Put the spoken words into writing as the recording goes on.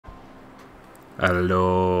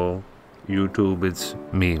Hello, YouTube, it's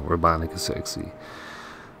me, Robotnikissexy,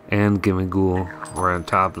 and Gimmighoul. We're on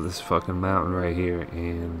top of this fucking mountain right here,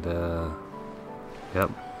 and, yep,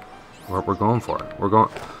 we're going for it. We're going,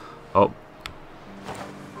 oh.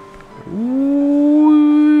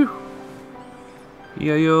 Ooh.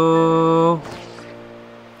 Yeah, yo.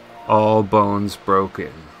 All bones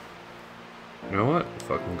broken. You know what?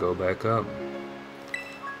 Fucking go back up.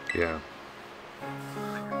 Yeah.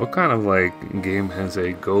 What kind of, like, game has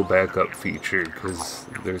a go back up feature? Because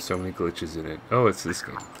there's so many glitches in it. Oh, it's this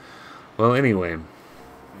game. Well, anyway.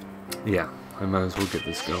 Yeah, I might as well get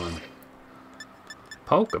this going.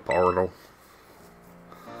 Poke Portal.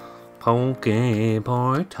 Poke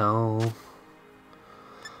Portal.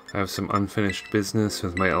 I have some unfinished business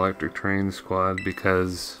with my electric train squad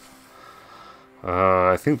because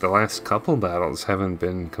I think the last couple battles haven't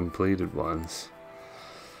been completed ones.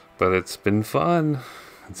 But it's been fun.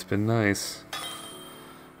 It's been nice.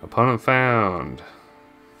 Opponent found.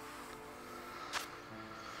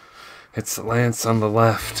 It's the Lance on the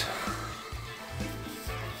left.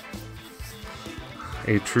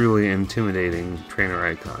 A truly intimidating trainer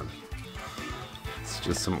icon. It's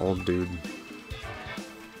just some old dude.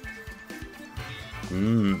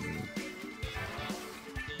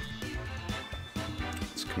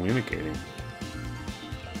 It's communicating.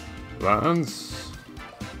 Lance.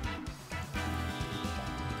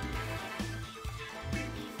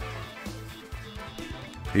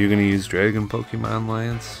 Are you gonna use Dragon Pokemon,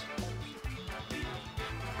 Lance?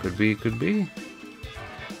 Could be, could be.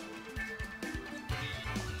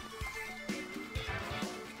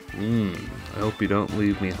 I hope you don't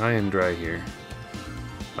leave me high and dry here.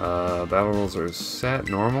 Battle rolls are set,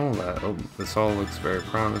 normal. This all looks very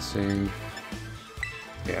promising.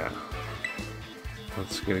 Yeah.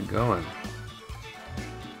 Let's get it going.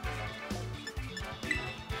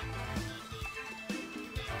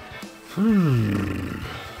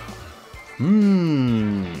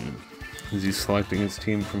 Is he selecting his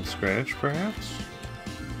team from scratch, perhaps?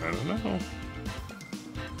 I don't know.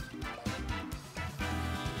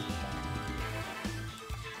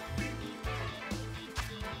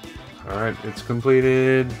 Alright, it's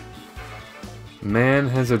completed. Man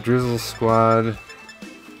has a Drizzle squad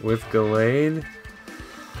with Gallade,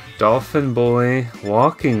 Dolphin Boy,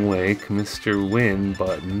 Walking Wake, Mr. Win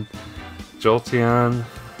Button, Jolteon,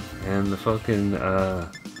 and the fucking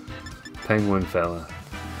penguin fella.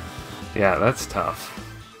 Yeah, that's tough.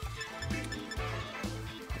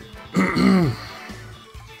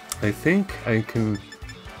 I think I can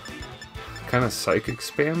kind of psychic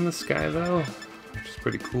spam this guy though, which is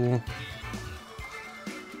pretty cool.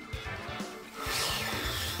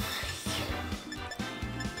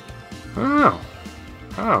 Oh,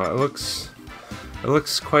 it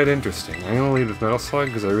looks quite interesting. I'm gonna lead with Metal Slug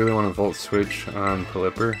because I really want to Volt Switch on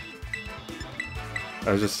Pelipper.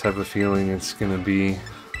 I just have a feeling it's gonna be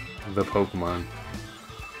the Pokemon.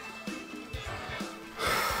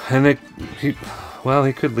 And he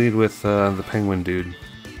could lead with the penguin dude.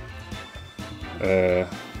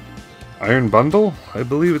 Iron Bundle, I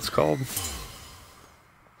believe it's called.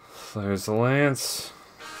 There's the Lance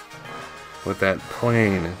with that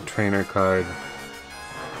plain trainer card.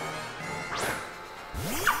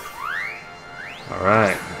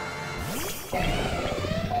 Alright.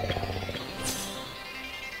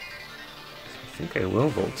 I think I will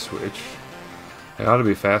Volt Switch. I ought to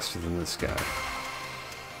be faster than this guy.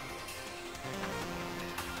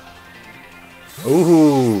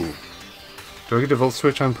 Ooh! Do I get to Volt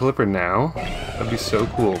Switch on Pelipper now? That'd be so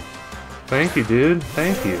cool. Thank you, dude.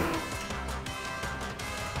 Thank you.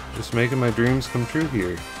 Just making my dreams come true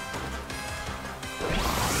here.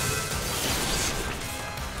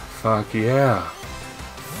 Fuck yeah.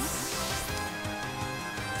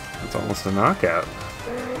 That's almost a knockout.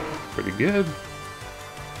 Pretty good.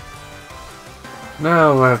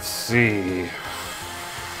 Now let's see.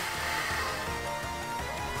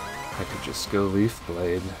 I could just go Leaf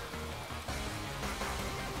Blade.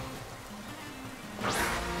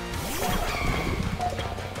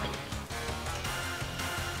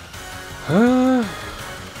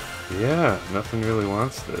 Yeah, nothing really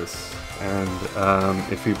wants this.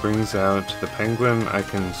 And if he brings out the penguin, I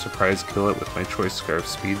can surprise kill it with my Choice Scarf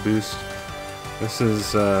speed boost. This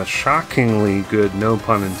is a shockingly good, no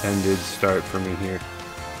pun intended, start for me here.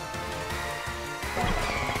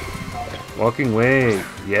 Walking Wake,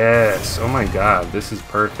 yes! Oh my god, this is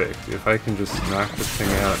perfect. If I can just knock this thing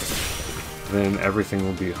out, then everything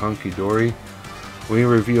will be hunky-dory. We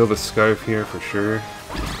reveal the scarf here for sure.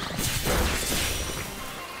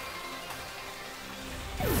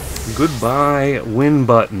 Goodbye, win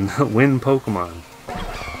button. Win Pokemon.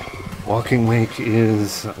 Walking Wake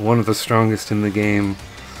is one of the strongest in the game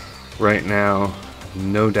right now,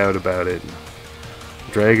 no doubt about it.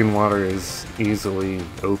 Dragon Water is easily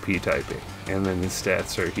OP typing, and then his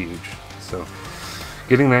stats are huge. So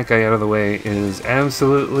getting that guy out of the way is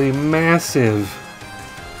absolutely massive.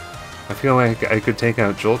 I feel like I could take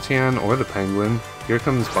out Jolteon or the Penguin. Here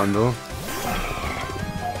comes Bundle.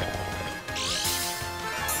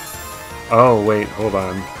 Oh wait, hold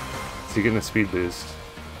on. Is he getting a speed boost?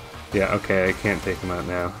 Yeah, okay, I can't take him out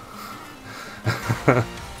now.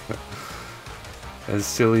 As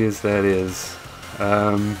silly as that is.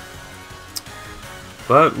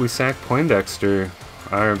 But we sack Poindexter.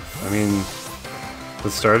 I mean, the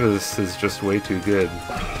start of this is just way too good.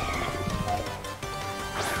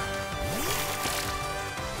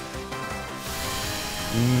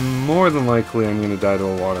 More than likely I'm going to die to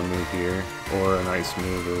a water move here, or an ice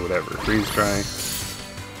move, or whatever. Freeze dry.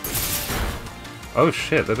 Oh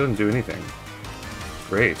shit, that doesn't do anything.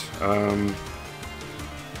 Great. I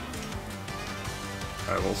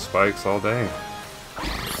will spikes all day.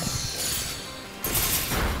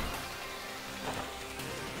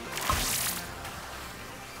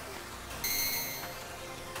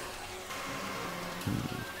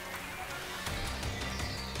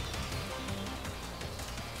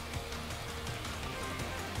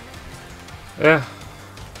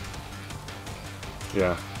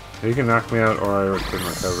 Yeah. He can knock me out, or I can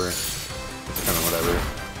recover. It's kind of whatever.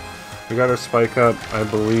 We got our spike up. I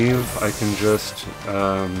believe I can just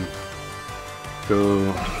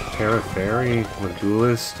go Terra Fairy with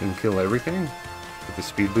Duelist and kill everything with the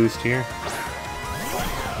speed boost here.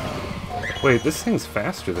 Wait, this thing's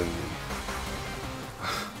faster than me.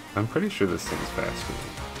 I'm pretty sure this thing's faster than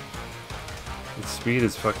me. Its speed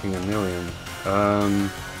is fucking a million.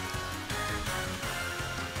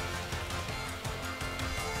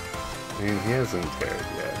 I mean, he hasn't teared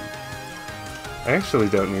yet. I actually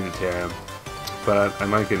don't need to tear him, but I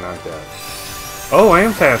might get knocked out. Oh, I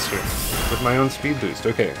am faster! With my own speed boost.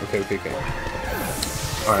 Okay.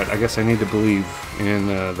 Alright, I guess I need to believe in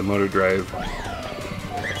the motor drive.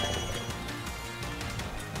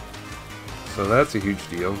 So that's a huge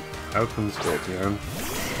deal. Out comes Jolteon.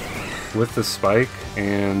 With the spike,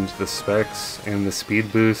 and the specs, and the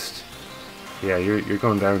speed boost. Yeah, you're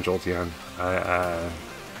going down, Jolteon.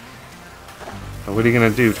 What are you gonna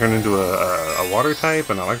do? Turn into a water type?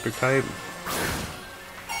 An electric type?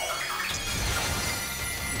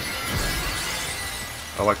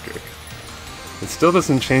 Electric. It still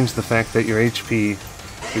doesn't change the fact that your HP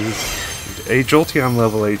is a Jolteon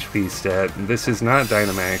level HP stat. This is not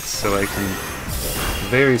Dynamax, so I can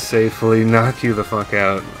very safely knock you the fuck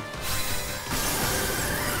out.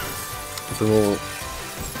 With a little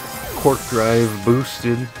Cork Drive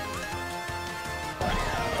boosted.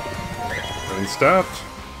 And stopped.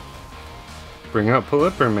 Bring out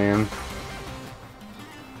Pelipper, man.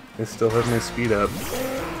 I still have my speed up. Let's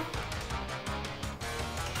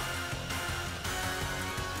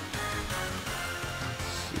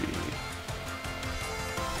see.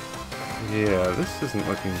 Yeah, this isn't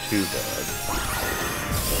looking too bad.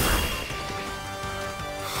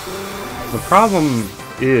 The problem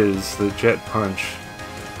is the Jet Punch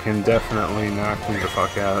can definitely knock me the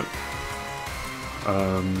fuck out.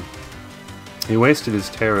 He wasted his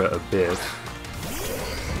Terra a bit.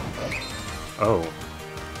 Oh.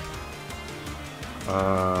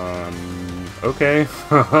 Okay.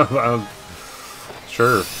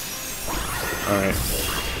 Sure. Alright.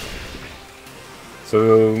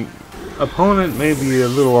 So, opponent may be a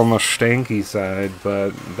little on the stanky side,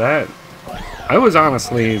 but that... I was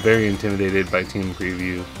honestly very intimidated by Team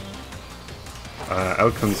Preview.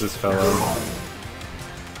 Out comes this fellow.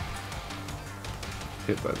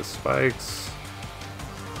 Hit by the spikes.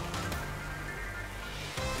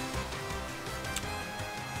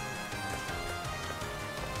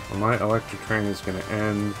 Well, my electric train is gonna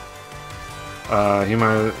end. He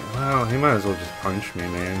might as well just punch me,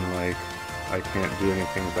 man. Like, I can't do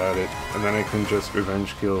anything about it. And then I can just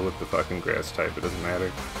revenge kill with the fucking grass type, it doesn't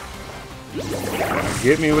matter.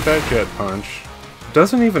 Get me with that Jet Punch.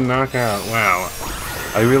 Doesn't even knock out, wow.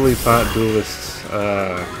 I really thought Duelist's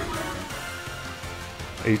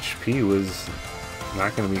HP was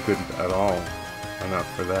not gonna be good at all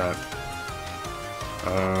enough for that.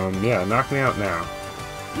 Yeah, knock me out now.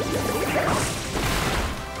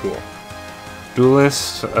 Cool.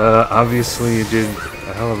 Duelist, obviously did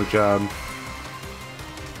a hell of a job.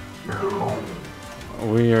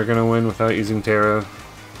 We are gonna win without using Terra.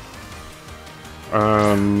 Our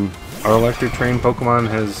electric train Pokemon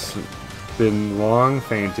has been long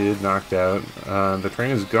fainted, knocked out. The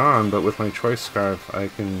train is gone, but with my Choice Scarf I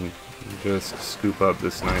can Just scoop up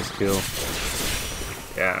this nice kill.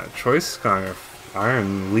 Yeah, choice scarf.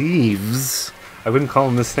 Iron leaves. I've been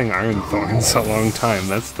calling this thing Iron Thorns a long time.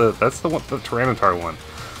 That's the one, the Tyranitar one.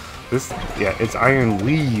 This, yeah, it's Iron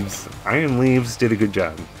Leaves. Iron Leaves did a good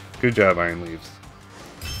job. Good job, Iron Leaves.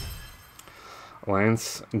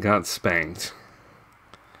 Lance got spanked.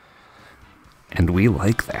 And we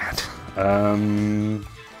like that.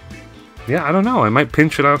 Yeah, I don't know. I might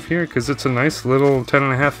pinch it off here because it's a nice little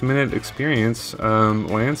 10.5-minute experience.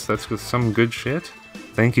 Lance, that's with some good shit.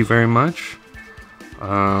 Thank you very much.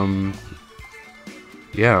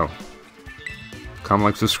 Yeah. Comment,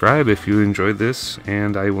 like, subscribe if you enjoyed this,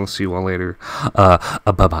 and I will see you all later.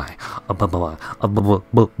 Bye-bye. Bye-bye.